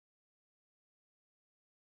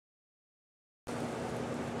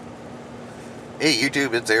Hey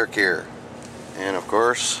YouTube, it's Eric here. And of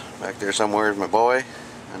course, back there somewhere is my boy.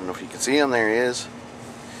 I don't know if you can see him, there he is.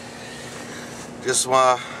 Just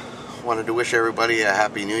wanted to wish everybody a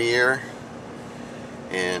happy new year.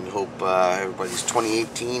 And hope everybody's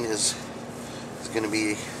 2018 is going to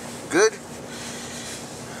be good.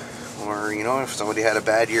 Or, you know, if somebody had a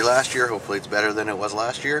bad year last year, hopefully it's better than it was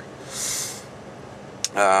last year.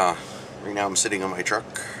 Right now I'm sitting on my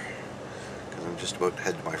truck because I'm just about to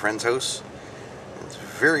head to my friend's house. It's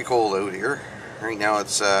very cold out here. Right now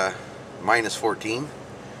it's minus 14.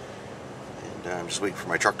 And I'm just waiting for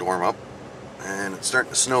my truck to warm up. And it's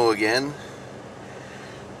starting to snow again.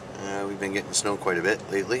 We've been getting snow quite a bit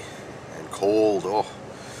lately. And cold,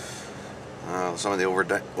 some of the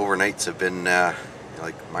overnights have been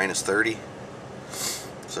like minus 30.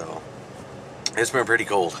 So it's been pretty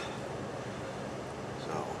cold.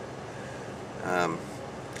 So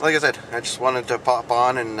like I said, I just wanted to pop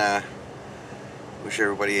on and wish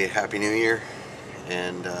everybody a happy new year.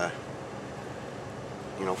 And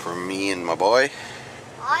you know, from me and my boy,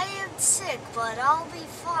 I am sick, but I'll be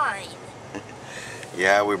fine.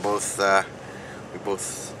 yeah, we both got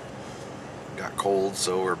cold,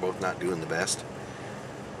 so we're both not doing the best.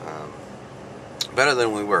 Better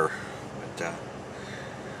than we were, but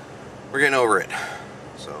we're getting over it.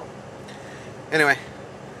 So anyway,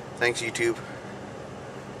 thanks YouTube.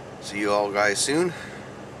 See you all guys soon.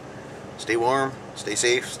 Stay warm, stay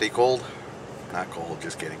safe, stay cold. Not cold,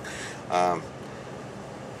 just kidding.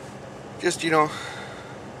 Just, you know,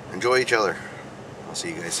 enjoy each other. I'll see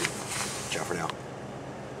you guys soon. Ciao for now.